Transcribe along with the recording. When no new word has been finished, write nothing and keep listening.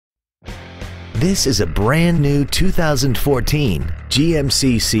This is a brand new 2014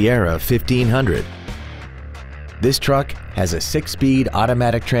 GMC Sierra 1500. This truck has a 6-speed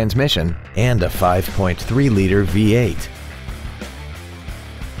automatic transmission and a 5.3-liter V8.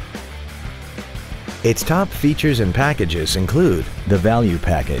 Its top features and packages include the Value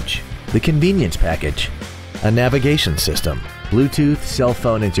Package, the Convenience Package, a navigation system, Bluetooth cell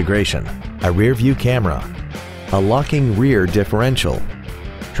phone integration, a rear-view camera, a locking rear differential,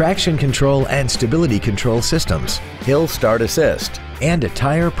 traction control and stability control systems, hill start assist, and a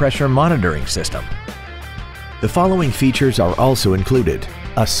tire pressure monitoring system. The following features are also included: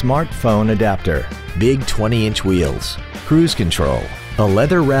 a smartphone adapter, big 20-inch wheels, cruise control, a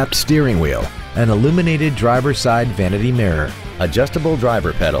leather-wrapped steering wheel, an illuminated driver's side vanity mirror, adjustable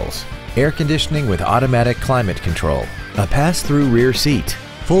driver pedals, air conditioning with automatic climate control, a pass-through rear seat,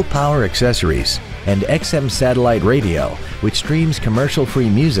 full power accessories, and XM satellite radio, which streams commercial-free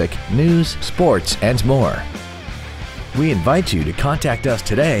music, news, sports, and more. We invite you to contact us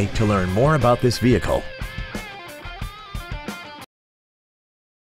today to learn more about this vehicle.